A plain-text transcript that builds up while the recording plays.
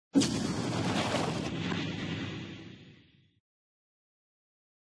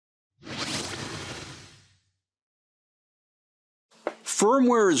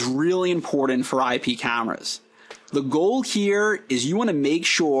Firmware is really important for IP cameras. The goal here is you want to make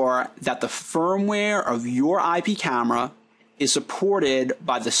sure that the firmware of your IP camera is supported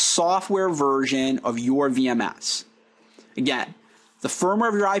by the software version of your VMS. Again, the firmware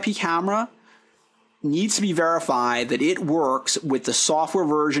of your IP camera needs to be verified that it works with the software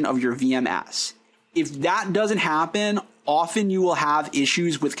version of your VMS. If that doesn't happen, often you will have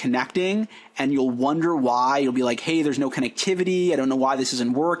issues with connecting and you'll wonder why. You'll be like, hey, there's no connectivity. I don't know why this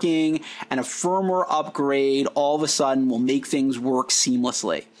isn't working. And a firmware upgrade all of a sudden will make things work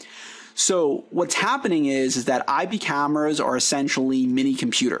seamlessly. So what's happening is that IP cameras are essentially mini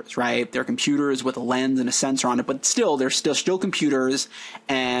computers, right? They're computers with a lens and a sensor on it, but still, they're still computers.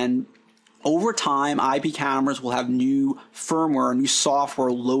 And over time, IP cameras will have new firmware, new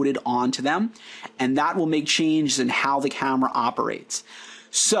software loaded onto them, and that will make changes in how the camera operates.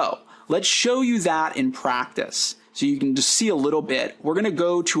 So let's show you that in practice. So you can just see a little bit. We're going to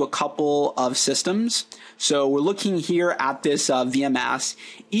go to a couple of systems. So we're looking here at this VMS.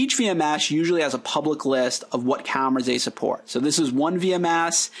 Each VMS usually has a public list of what cameras they support. So this is one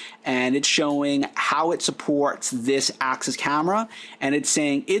VMS, and it's showing how it supports this axis camera, and it's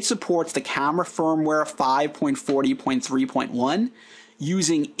saying it supports the camera firmware 5.40.3.1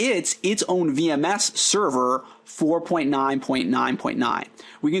 using its own VMS server 4.9.9.9.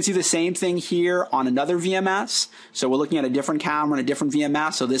 We can see the same thing here on another VMS. So we're looking at a different camera and a different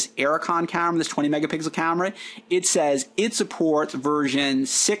VMS. So this Aerocon camera, this 20 megapixel camera, it says it supports version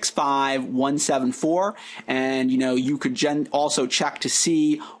 65174. And you could also check to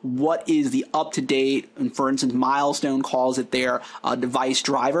see what is the up-to-date, and for instance, Milestone calls it their device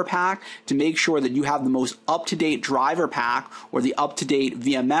driver pack, to make sure that you have the most up-to-date driver pack or the up-to-date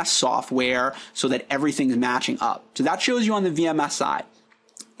VMS software so that everything's matching up. So that shows you on the VMS side.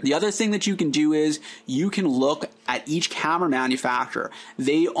 The other thing that you can do is you can look at each camera manufacturer.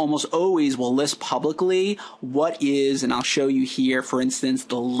 They almost always will list publicly what is, and I'll show you here, for instance,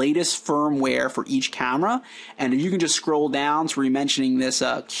 the latest firmware for each camera. And if you can just scroll down, so we're mentioning this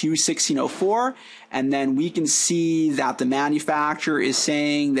Q1604, and then we can see that the manufacturer is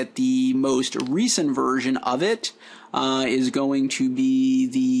saying that the most recent version of it is going to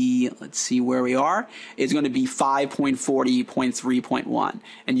be let's see where we are, it's going to be 5.40.3.1.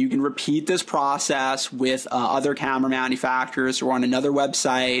 And you can repeat this process with other camera manufacturers or on another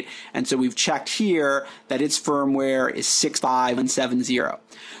website. And so we've checked here that its firmware is 65170.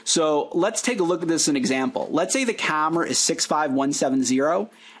 So let's take a look at this as an example. Let's say the camera is 65170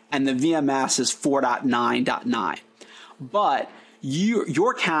 and the VMS is 4.9.9. But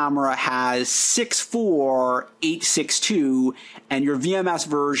your camera has 64862 and your VMS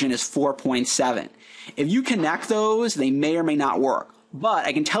version is 4.7. If you connect those, they may or may not work. But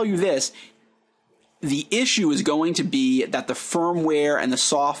I can tell you this, the issue is going to be that the firmware and the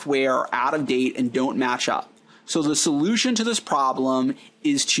software are out of date and don't match up. So the solution to this problem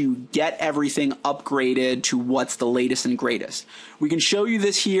is to get everything upgraded to what's the latest and greatest. We can show you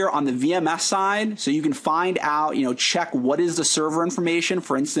this here on the VMS side, so you can find out, check what is the server information.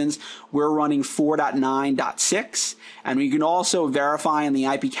 For instance, we're running 4.9.6, and we can also verify on the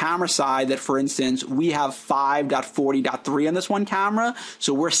IP camera side that, for instance, we have 5.40.3 on this one camera,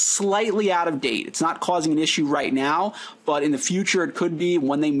 so we're slightly out of date. It's not causing an issue right now, but in the future it could be.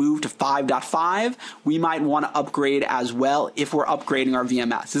 When they move to 5.5, we might want to upgrade as well if we're upgrading our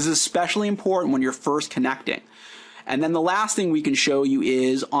VMS. This is especially important when you're first connecting. And then the last thing we can show you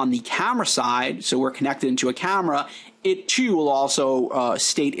is on the camera side, so we're connected into a camera, it too will also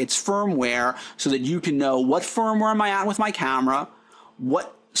state its firmware so that you can know what firmware am I at with my camera,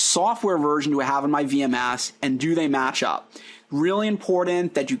 what software version do I have in my VMS, and do they match up. Really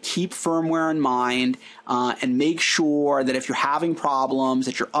important that you keep firmware in mind and make sure that if you're having problems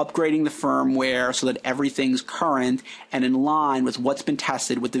that you're upgrading the firmware so that everything's current and in line with what's been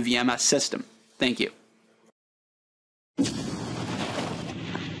tested with the VMS system. Thank you.